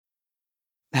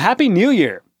Happy New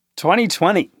Year,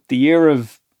 2020, the year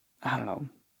of,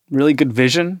 really good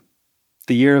vision,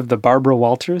 the year of the Barbara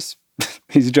Walters.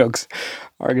 These jokes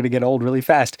are going to get old really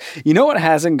fast. You know what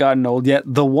hasn't gotten old yet?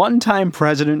 The one-time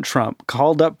President Trump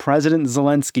called up President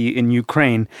Zelensky in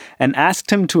Ukraine and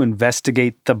asked him to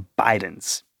investigate the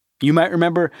Bidens. You might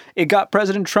remember it got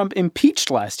President Trump impeached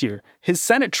last year. His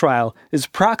Senate trial is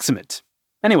proximate.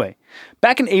 Anyway,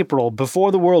 back in April,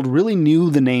 before the world really knew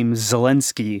the name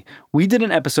Zelensky, we did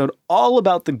an episode all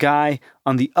about the guy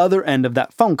on the other end of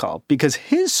that phone call because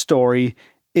his story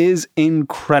is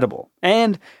incredible.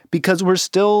 And because we're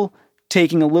still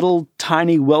taking a little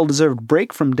tiny well-deserved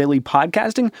break from daily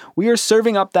podcasting, we are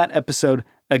serving up that episode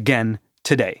again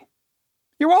today.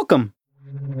 You're welcome.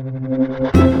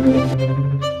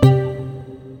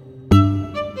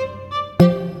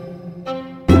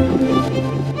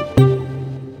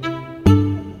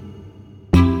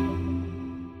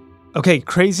 Okay,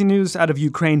 crazy news out of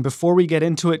Ukraine. Before we get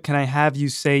into it, can I have you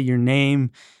say your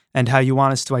name and how you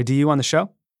want us to ID you on the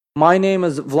show? My name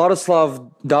is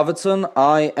Vladislav Davidson.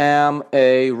 I am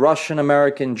a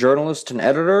Russian-American journalist and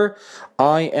editor.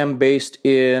 I am based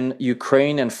in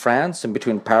Ukraine and France, in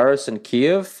between Paris and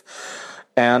Kiev.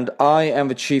 And I am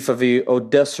the chief of the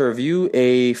Odessa Review,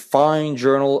 a fine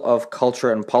journal of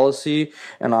culture and policy.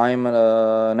 And I'm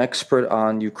an expert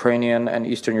on Ukrainian and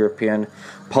Eastern European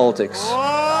politics.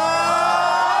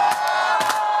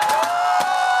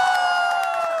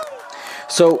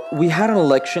 So we had an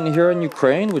election here in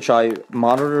Ukraine, which I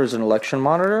monitor as an election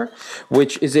monitor,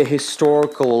 which is a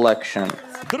historical election.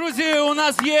 Друзі, у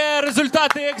нас є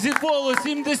результати екзит-полу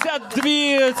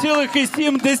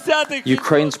 72,7%.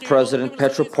 Ukraine's president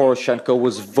Petro Poroshenko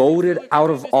was voted out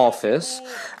of office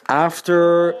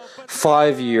after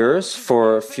 5 years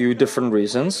for a few different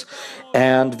reasons,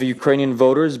 and the Ukrainian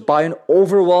voters, by an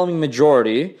overwhelming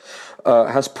majority,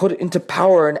 has put into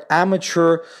power an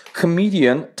amateur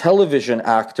comedian, television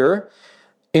actor,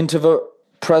 into the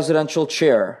presidential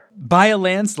chair. By a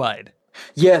landslide.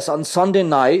 Yes, on Sunday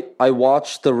night, I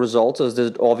watched the results, as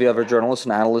did all the other journalists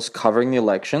and analysts covering the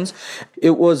elections.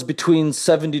 It was between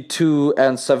 72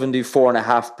 and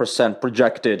 74.5%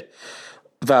 projected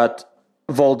that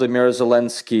Volodymyr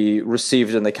Zelensky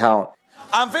received in the count.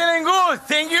 I'm feeling good.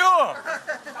 Thank you.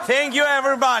 Thank you,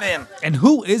 everybody. And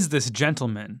who is this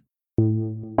gentleman?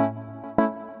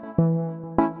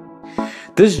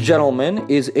 This gentleman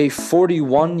is a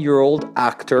 41-year-old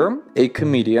actor, a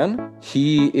comedian.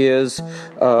 He is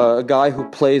a guy who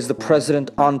plays the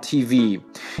president on TV.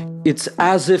 It's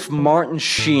as if Martin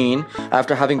Sheen,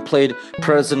 after having played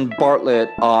President Bartlett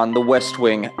on The West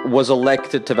Wing, was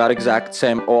elected to that exact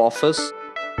same office.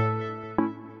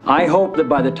 I hope that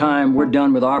by the time we're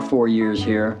done with our 4 years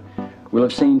here, we'll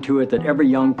have seen to it that every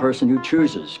young person who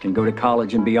chooses can go to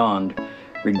college and beyond,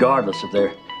 regardless of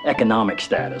their economic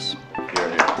status.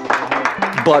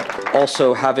 But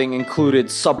also having included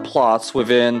subplots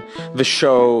within the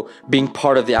show being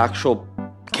part of the actual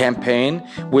campaign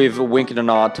with a wink and a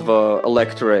nod to the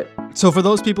electorate. So for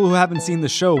those people who haven't seen the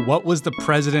show, what was the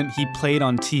president he played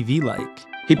on TV like?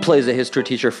 He plays a history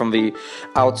teacher from the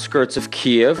outskirts of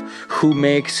Kiev who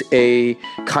makes a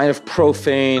kind of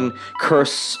profane,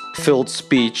 curse-filled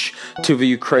speech to the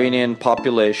Ukrainian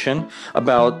population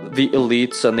about the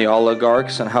elites and the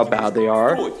oligarchs and how bad they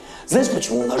are. Знаешь,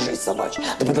 почему ножи собачьи?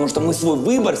 Да потому что мы свой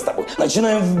выбор с тобой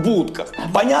начинаем в будках.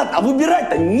 Понятно? А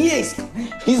выбирать-то не из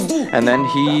двух. And then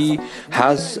he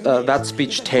has that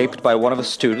speech taped by one of the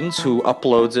students who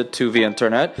uploads it to the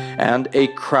internet, and a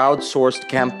crowdsourced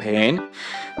campaign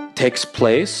takes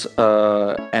place,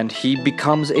 and he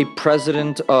becomes a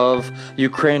president of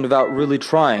Ukraine without really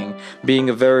trying, being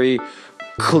a very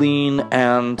clean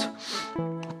and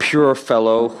pure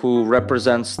fellow who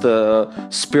represents the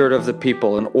spirit of the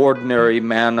people, an ordinary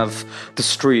man of the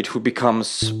street who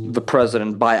becomes the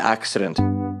president by accident.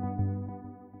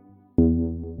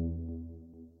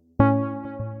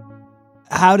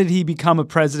 How did he become a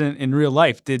president in real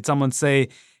life? Did someone say,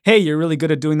 hey, you're really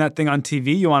good at doing that thing on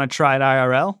TV, you want to try it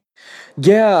IRL?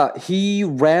 Yeah, he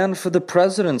ran for the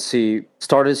presidency,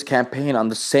 started his campaign on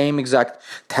the same exact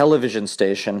television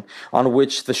station on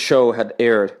which the show had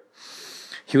aired.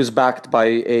 He was backed by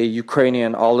a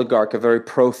Ukrainian oligarch, a very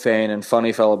profane and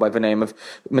funny fellow by the name of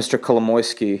Mr.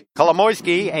 Kolomoisky.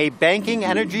 Kolomoisky, a banking,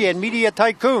 energy, and media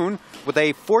tycoon with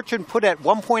a fortune put at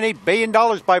 $1.8 billion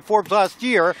by Forbes last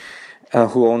year.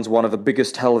 Who owns one of the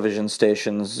biggest television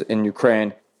stations in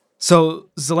Ukraine. So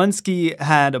Zelensky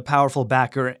had a powerful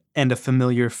backer and a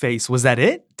familiar face. Was that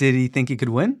it? Did he think he could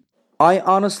win? I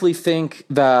honestly think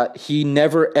that he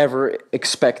never ever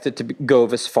expected to go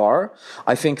this far.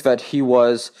 I think that he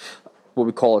was what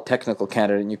we call a technical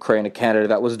candidate in Ukraine, a candidate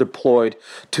that was deployed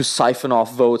to siphon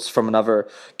off votes from another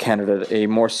candidate, a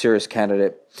more serious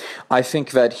candidate. I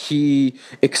think that he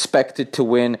expected to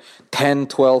win 10,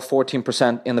 12,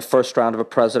 14% in the first round of a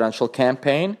presidential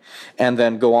campaign and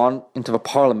then go on into the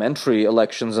parliamentary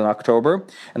elections in October.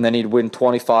 And then he'd win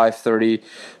 25, 30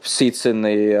 seats in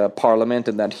the parliament,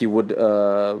 and that he would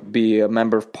be a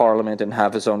member of parliament and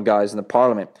have his own guys in the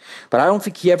parliament. But I don't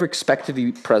think he ever expected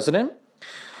to be president.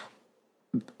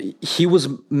 He was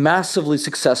massively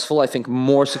successful, I think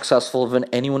more successful than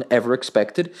anyone ever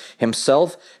expected.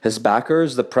 Himself, his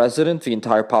backers, the president, the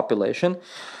entire population.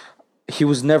 He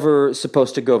was never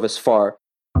supposed to go this far.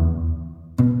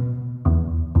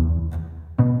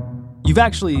 You've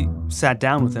actually sat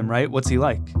down with him, right? What's he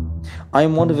like? I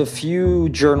am one of a few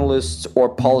journalists or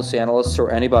policy analysts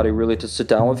or anybody really to sit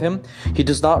down with him. He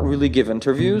does not really give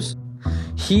interviews.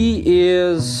 He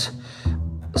is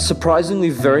surprisingly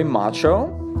very macho.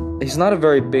 He's not a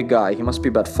very big guy. He must be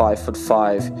about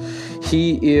 5'5".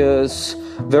 He is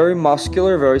very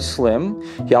muscular, very slim.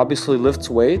 He obviously lifts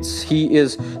weights. He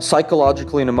is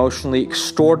psychologically and emotionally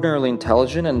extraordinarily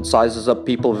intelligent and sizes up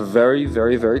people very,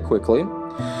 very, very quickly.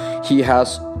 He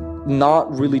has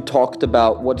not really talked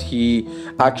about what he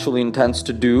actually intends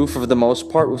to do for the most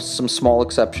part, with some small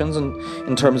exceptions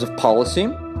in terms of policy.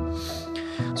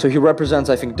 So he represents,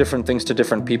 I think, different things to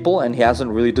different people, and he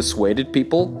hasn't really dissuaded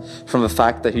people from the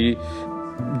fact that he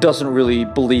doesn't really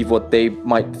believe what they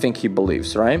might think he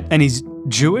believes, right? And he's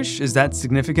Jewish? Is that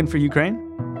significant for Ukraine?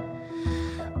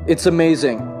 It's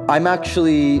amazing. I'm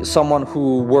actually someone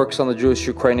who works on the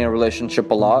Jewish-Ukrainian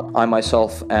relationship a lot. I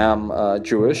myself am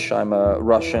Jewish. I'm a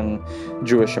Russian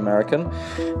Jewish American.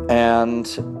 And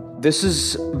this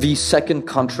is the second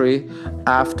country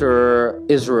after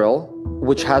Israel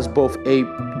which has both a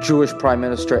Jewish prime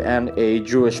minister and a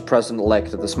Jewish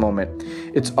president-elect at this moment.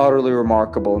 It's utterly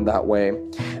remarkable in that way.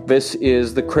 This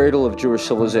is the cradle of Jewish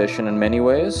civilization in many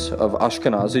ways, of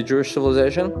Ashkenazi Jewish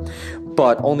civilization,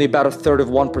 but only about a third of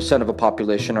 1% of the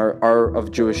population are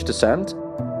of Jewish descent.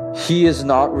 He is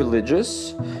not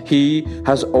religious. He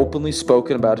has openly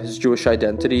spoken about his Jewish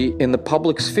identity in the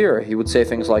public sphere. He would say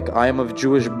things like, I am of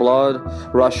Jewish blood,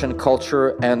 Russian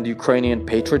culture, and Ukrainian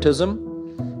patriotism.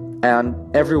 And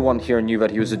everyone here knew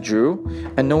that he was a Jew,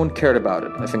 and no one cared about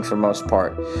it, I think, for the most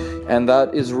part. And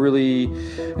that is really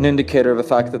an indicator of the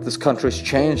fact that this country's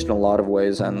changed in a lot of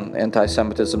ways, and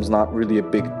anti-Semitism is not really a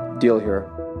big deal here.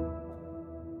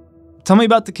 Tell me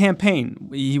about the campaign.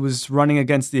 He was running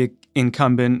against the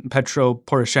incumbent Petro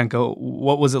Poroshenko.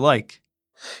 What was it like?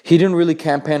 He didn't really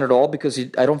campaign at all because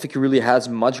I don't think he really has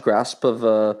much grasp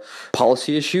of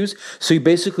policy issues. So he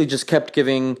basically just kept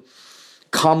giving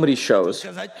comedy shows.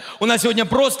 У нас сегодня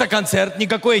просто концерт,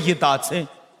 никакой агитации.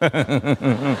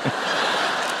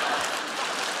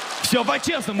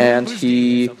 And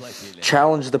he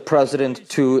challenged the president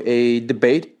to a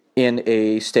debate in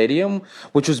a stadium,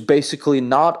 which was basically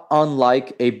not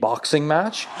unlike a boxing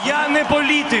match. Я не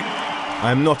политик.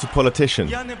 I am not a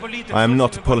politician. I am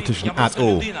not a politician at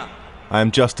all. I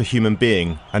am just a human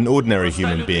being, an ordinary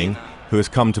human being, who has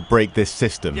come to break this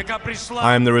system.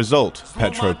 I am the result,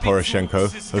 Petro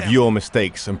Poroshenko, of your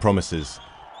mistakes and promises.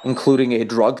 Including a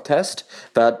drug test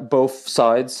that both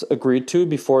sides agreed to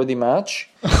before the match.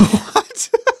 What?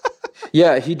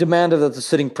 Yeah, he demanded that the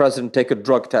sitting president take a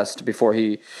drug test before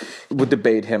he would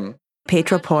debate him.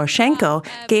 Petro Poroshenko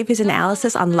gave his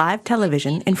analysis on live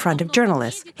television in front of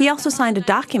journalists. He also signed a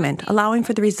document allowing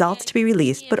for the results to be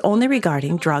released, but only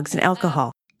regarding drugs and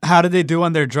alcohol. How did they do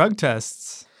on their drug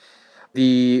tests?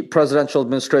 The presidential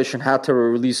administration had to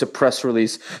release a press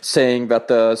release saying that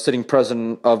the sitting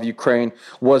president of Ukraine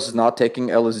was not taking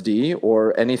LSD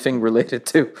or anything related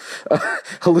to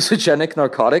hallucinogenic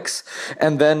narcotics.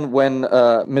 And then when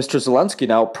Mr. Zelensky,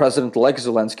 now President-elect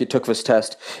Zelensky, took this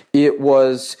test, it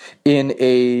was in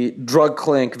a drug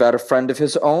clinic that a friend of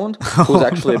his owned, who was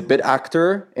actually a bit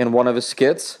actor in one of his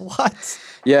skits. What?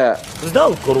 Yeah.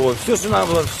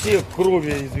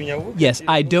 Yes,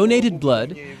 I donated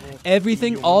blood.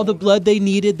 Everything, all the blood they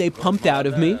needed, they pumped out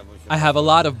of me. I have a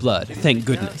lot of blood, thank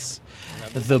goodness.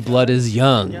 The blood is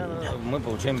young.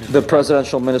 The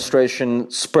presidential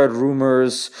administration spread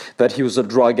rumors that he was a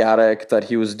drug addict, that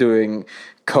he was doing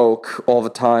coke all the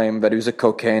time, that he was a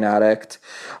cocaine addict.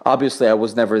 Obviously, I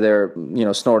was never there,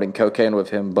 snorting cocaine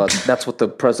with him, but that's what the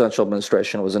presidential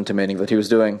administration was intimating that he was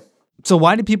doing. So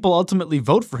why did people ultimately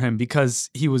vote for him?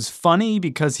 Because he was funny?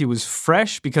 Because he was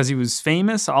fresh? Because he was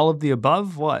famous? All of the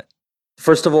above? What?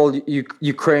 First of all,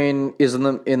 Ukraine is in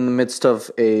the midst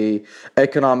of a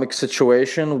economic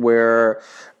situation where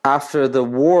after the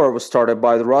war was started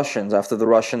by the Russians, after the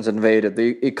Russians invaded,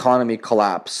 the economy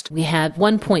collapsed. We had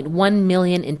 1.1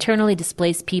 million internally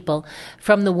displaced people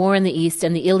from the war in the East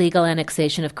and the illegal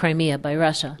annexation of Crimea by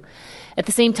Russia. At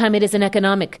the same time, it is an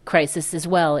economic crisis as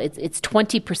well. It's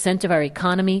 20% of our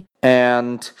economy.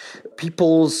 And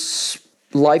people's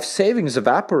life savings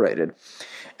evaporated.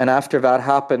 And after that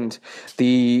happened,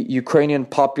 the Ukrainian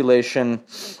population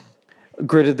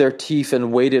gritted their teeth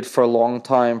and waited for a long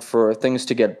time for things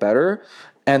to get better.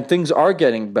 And things are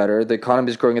getting better. The economy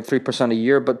is growing at 3% a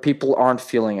year, but people aren't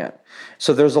feeling it.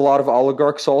 So there's a lot of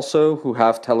oligarchs also who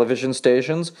have television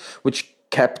stations, which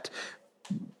kept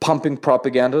pumping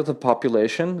propaganda to the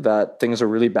population that things are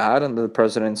really bad and the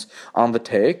president's on the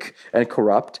take and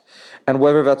corrupt. And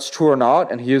whether that's true or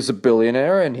not, and he is a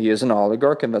billionaire and he is an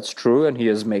oligarch, and that's true, and he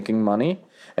is making money,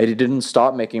 and he didn't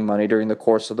stop making money during the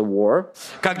course of the war.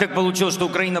 How did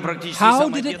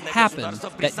it happen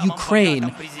that Ukraine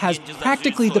has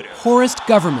practically the poorest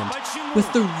government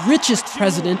with the richest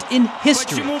president in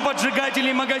history?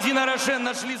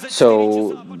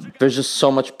 So there's just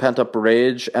so much pent-up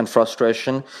rage and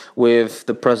frustration with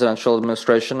the presidential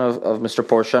administration of Mr.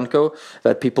 Poroshenko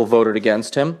that people voted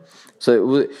against him.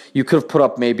 So you could have put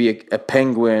up maybe a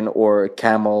penguin or a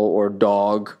camel or a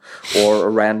dog or a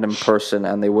random person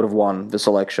and they would have won this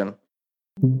election.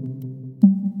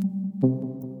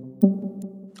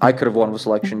 I could have won this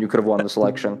election. You could have won this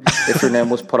election. If your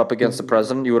name was put up against the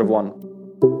president, you would have won.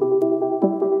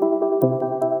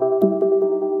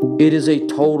 It is a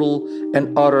total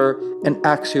and utter and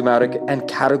axiomatic and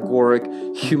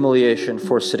categoric humiliation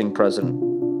for a sitting president.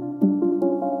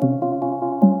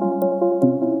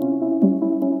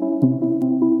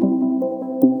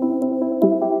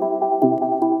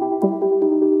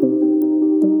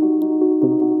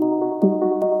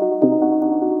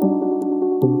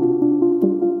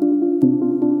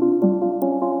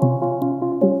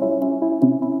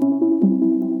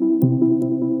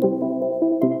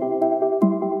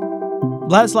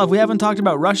 Vladislav, we haven't talked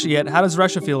about Russia yet. How does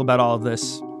Russia feel about all of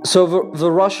this? So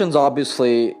the Russians,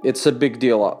 obviously, it's a big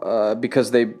deal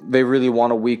because they really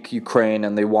want a weak Ukraine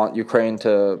and they want Ukraine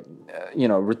to,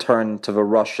 return to the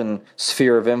Russian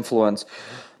sphere of influence.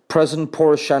 President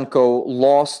Poroshenko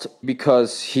lost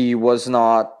because he was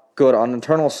not good on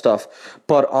internal stuff,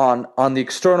 but on the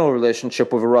external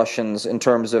relationship with the Russians in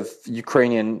terms of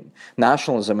Ukrainian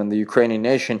nationalism and the Ukrainian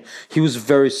nation, he was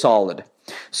very solid.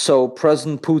 So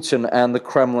President Putin and the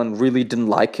Kremlin really didn't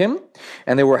like him,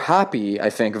 and they were happy, I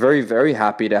think, very, very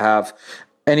happy to have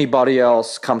anybody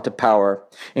else come to power,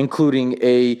 including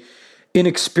a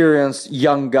inexperienced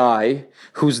young guy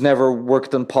who's never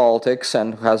worked in politics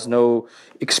and who has no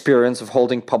experience of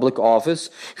holding public office,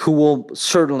 who will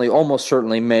certainly, almost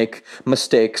certainly make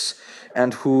mistakes,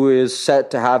 and who is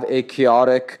set to have a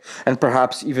chaotic and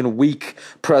perhaps even weak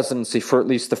presidency for at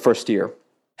least the first year.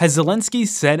 Has Zelensky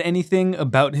said anything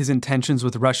about his intentions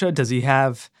with Russia? Does he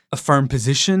have a firm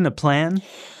position, a plan?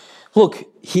 Look,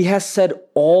 he has said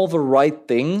all the right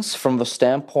things from the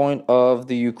standpoint of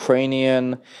the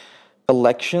Ukrainian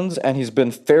elections, and he's been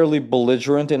fairly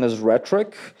belligerent in his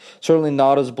rhetoric. Certainly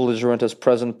not as belligerent as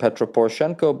President Petro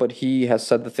Poroshenko, but he has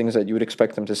said the things that you would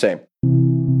expect him to say.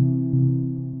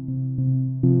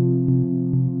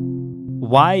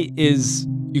 Why is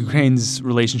Ukraine's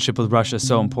relationship with Russia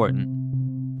so important?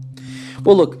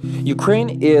 Well, look,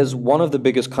 Ukraine is one of the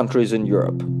biggest countries in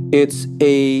Europe. It's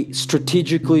a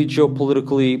strategically,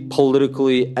 geopolitically,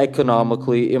 politically,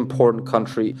 economically important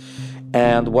country.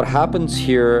 And what happens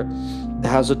here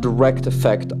has a direct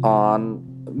effect on,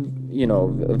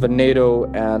 the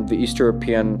NATO and the East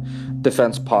European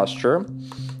defense posture.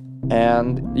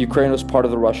 And Ukraine was part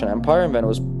of the Russian Empire, and then it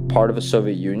was part of the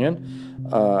Soviet Union.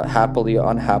 Happily,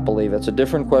 unhappily, that's a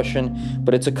different question,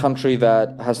 but it's a country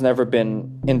that has never been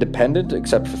independent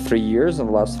except for 3 years in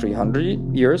the last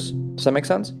 300 years. Does that make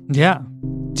sense? Yeah.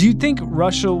 Do you think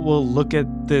Russia will look at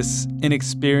this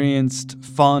inexperienced,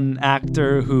 fun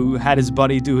actor who had his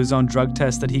buddy do his own drug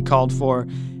test that he called for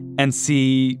and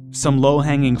see some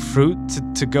low-hanging fruit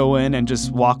to go in and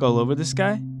just walk all over this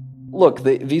guy? Look,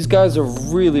 these guys are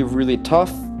really, really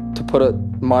tough, to put it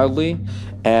mildly,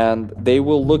 and they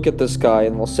will look at this guy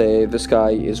and they'll say, this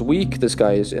guy is weak, this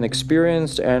guy is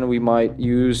inexperienced, and we might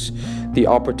use the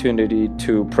opportunity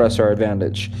to press our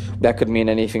advantage. That could mean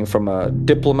anything from a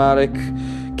diplomatic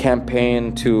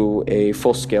campaign to a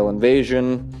full-scale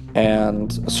invasion,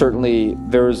 and certainly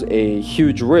there's a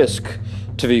huge risk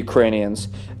to the Ukrainians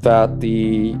that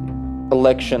the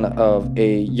election of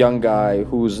a young guy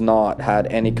who's not had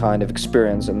any kind of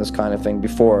experience in this kind of thing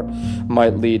before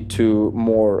might lead to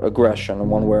more aggression in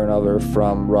one way or another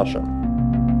from Russia.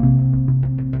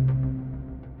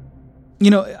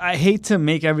 I hate to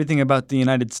make everything about the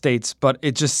United States, but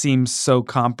it just seems so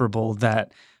comparable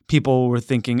that people were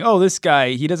thinking, oh, this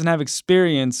guy, he doesn't have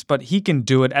experience, but he can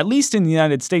do it. At least in the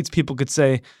United States, people could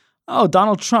say, oh,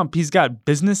 Donald Trump, he's got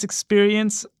business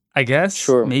experience, I guess.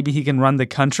 Sure. Maybe he can run the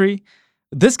country.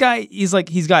 This guy,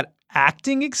 he's got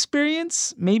acting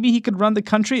experience. Maybe he could run the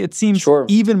country. It seems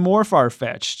even more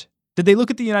far-fetched. Did they look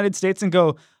at the United States and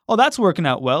go, oh, that's working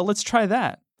out well, let's try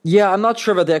that? Yeah, I'm not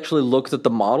sure that they actually looked at the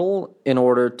model in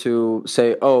order to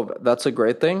say, oh, that's a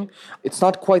great thing. It's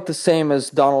not quite the same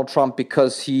as Donald Trump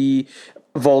because Volodymyr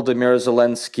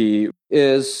Zelensky,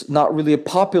 is not really a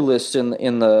populist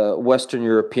in the Western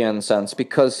European sense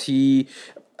because he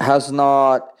has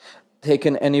not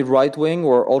taken any right-wing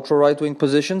or ultra-right-wing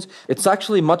positions. It's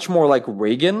actually much more like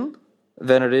Reagan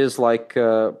than it is like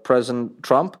President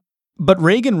Trump. But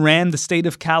Reagan ran the state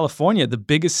of California, the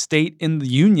biggest state in the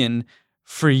Union,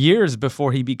 for years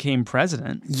before he became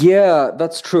president. Yeah,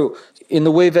 that's true. In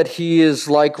the way that he is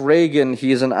like Reagan,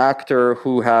 he is an actor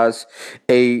who has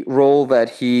a role that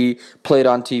he played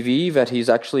on TV that he's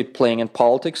actually playing in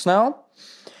politics now.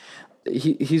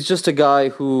 He's just a guy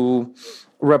who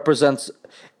represents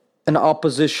an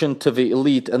opposition to the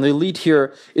elite. And the elite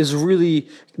here is really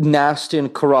nasty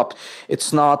and corrupt.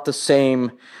 It's not the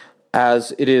same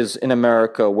as it is in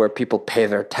America, where people pay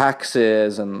their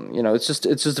taxes, and it's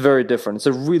just very different. It's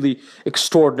a really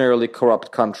extraordinarily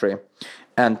corrupt country,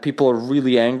 and people are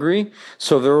really angry.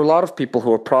 So there are a lot of people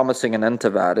who are promising an end to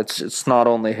that. It's not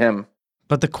only him.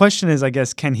 But the question is, I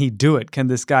guess, can he do it? Can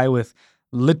this guy with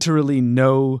literally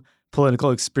no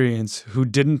political experience, who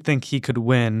didn't think he could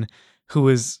win, who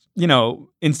is,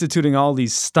 instituting all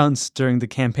these stunts during the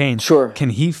campaign. Sure.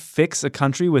 Can he fix a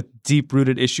country with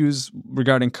deep-rooted issues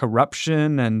regarding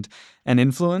corruption and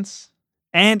influence?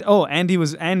 And he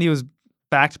was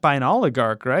backed by an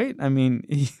oligarch, right? I mean,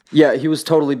 yeah, he was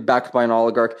totally backed by an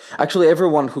oligarch. Actually,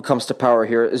 everyone who comes to power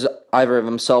here is either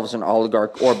themselves an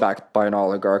oligarch or backed by an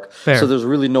oligarch. Fair. So there's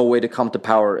really no way to come to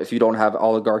power if you don't have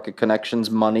oligarchic connections,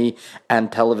 money,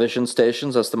 and television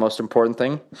stations. That's the most important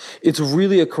thing. It's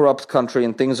really a corrupt country,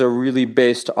 and things are really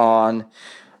based on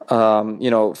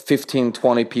 15,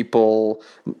 20 people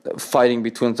fighting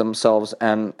between themselves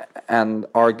and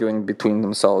arguing between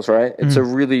themselves, right? It's a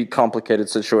really complicated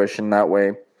situation that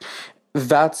way.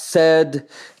 That said,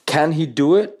 can he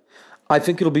do it? I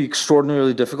think it'll be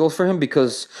extraordinarily difficult for him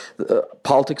because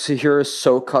politics here is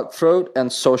so cutthroat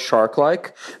and so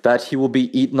shark-like that he will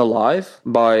be eaten alive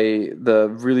by the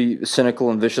really cynical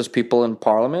and vicious people in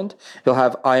parliament. He'll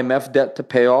have IMF debt to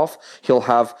pay off. He'll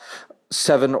have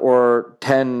 7 or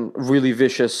 10 really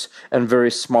vicious and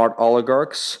very smart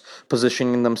oligarchs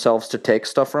positioning themselves to take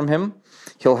stuff from him.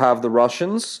 He'll have the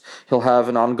Russians. He'll have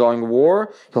an ongoing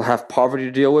war. He'll have poverty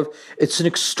to deal with. It's an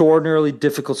extraordinarily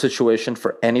difficult situation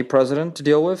for any president to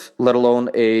deal with, let alone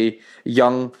a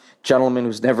young gentleman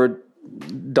who's never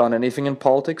done anything in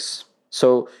politics.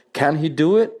 So can he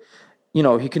do it?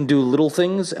 He can do little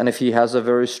things, and if he has a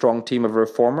very strong team of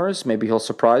reformers, maybe he'll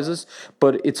surprise us.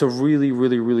 But it's a really,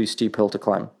 really, really steep hill to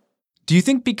climb. Do you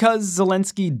think because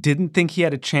Zelensky didn't think he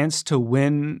had a chance to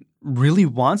win, really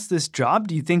wants this job?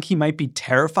 Do you think he might be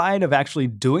terrified of actually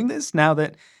doing this now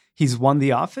that he's won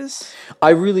the office?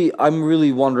 I'm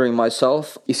really wondering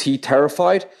myself, is he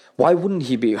terrified? Why wouldn't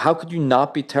he be? How could you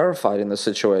not be terrified in this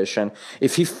situation?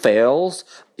 If he fails,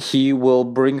 he will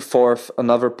bring forth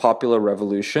another popular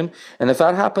revolution. And if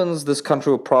that happens, this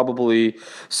country will probably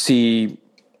see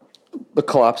the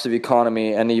collapse of the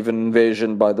economy and even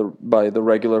invasion by the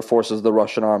regular forces of the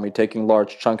Russian army, taking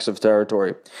large chunks of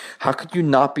territory. How could you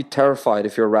not be terrified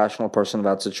if you're a rational person in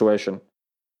that situation?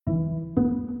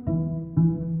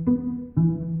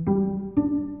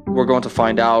 We're going to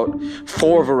find out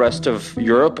for the rest of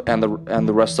Europe and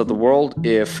the rest of the world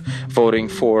if voting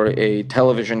for a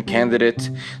television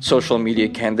candidate, social media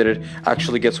candidate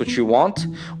actually gets what you want,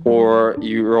 or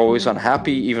you're always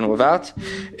unhappy even with that.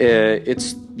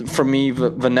 It's, for me,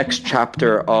 the next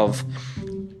chapter of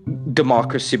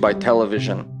democracy by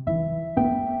television.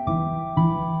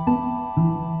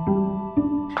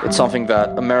 It's something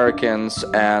that Americans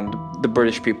and the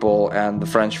British people and the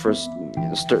French, for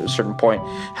a certain point,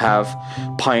 have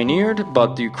pioneered,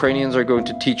 but the Ukrainians are going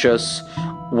to teach us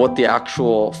what the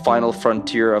actual final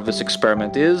frontier of this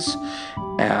experiment is,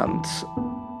 and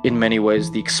in many ways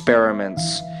the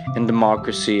experiments in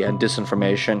democracy and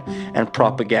disinformation and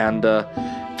propaganda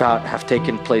that have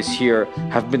taken place here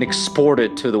have been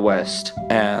exported to the West,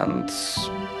 and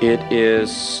it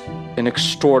is an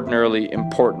extraordinarily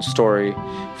important story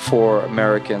for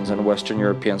Americans and Western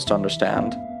Europeans to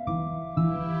understand.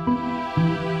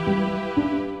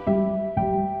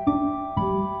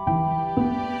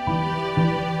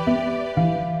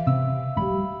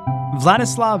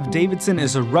 Vladislav Davidson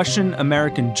is a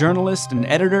Russian-American journalist and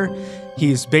editor.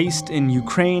 He is based in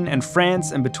Ukraine and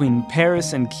France and between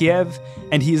Paris and Kiev,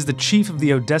 and he is the chief of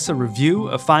the Odessa Review,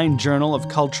 a fine journal of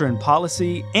culture and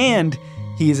policy, and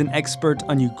he is an expert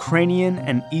on Ukrainian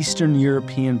and Eastern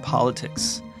European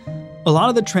politics. A lot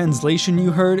of the translation you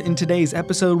heard in today's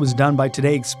episode was done by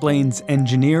Today Explain's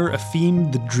engineer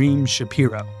Efim "The Dream"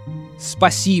 Shapiro.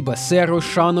 Спасибо сэру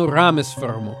Шану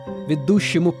Рамесферму,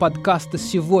 ведущему подкаста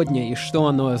 «Сегодня и что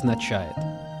оно означает».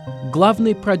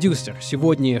 Главный продюсер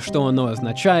 «Сегодня и что оно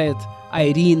означает»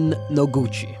 Айрин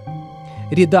Ногучи.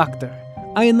 Редактор,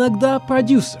 а иногда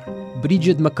продюсер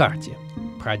Бриджит Маккарти.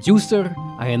 Продюсер,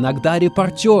 а иногда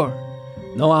репортер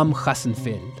Ноам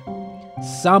Хасенфельд.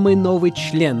 Самый новый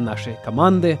член нашей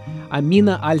команды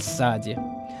Амина Аль-Сади.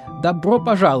 Добро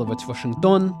пожаловать в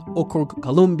Вашингтон, округ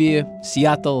Колумбия,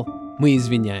 Сиэтл. Мы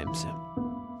извиняемся.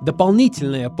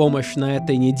 Дополнительная помощь на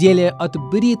этой неделе от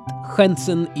Брит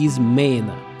Хэнсон из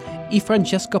Мэйна и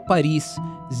Франческа Парис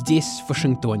здесь, в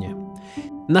Вашингтоне.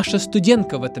 Наша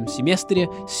студентка в этом семестре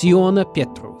Сиона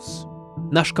Петрус.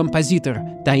 Наш композитор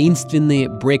 — таинственный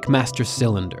Breakmaster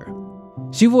Cylinder.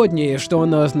 Сегодня, что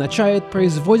оно означает,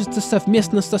 производится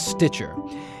совместно со Stitcher,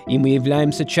 и мы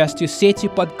являемся частью сети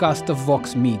подкастов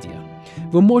Vox Media.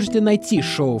 Вы можете найти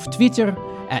шоу в Twitter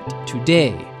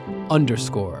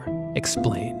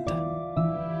 @today_explained.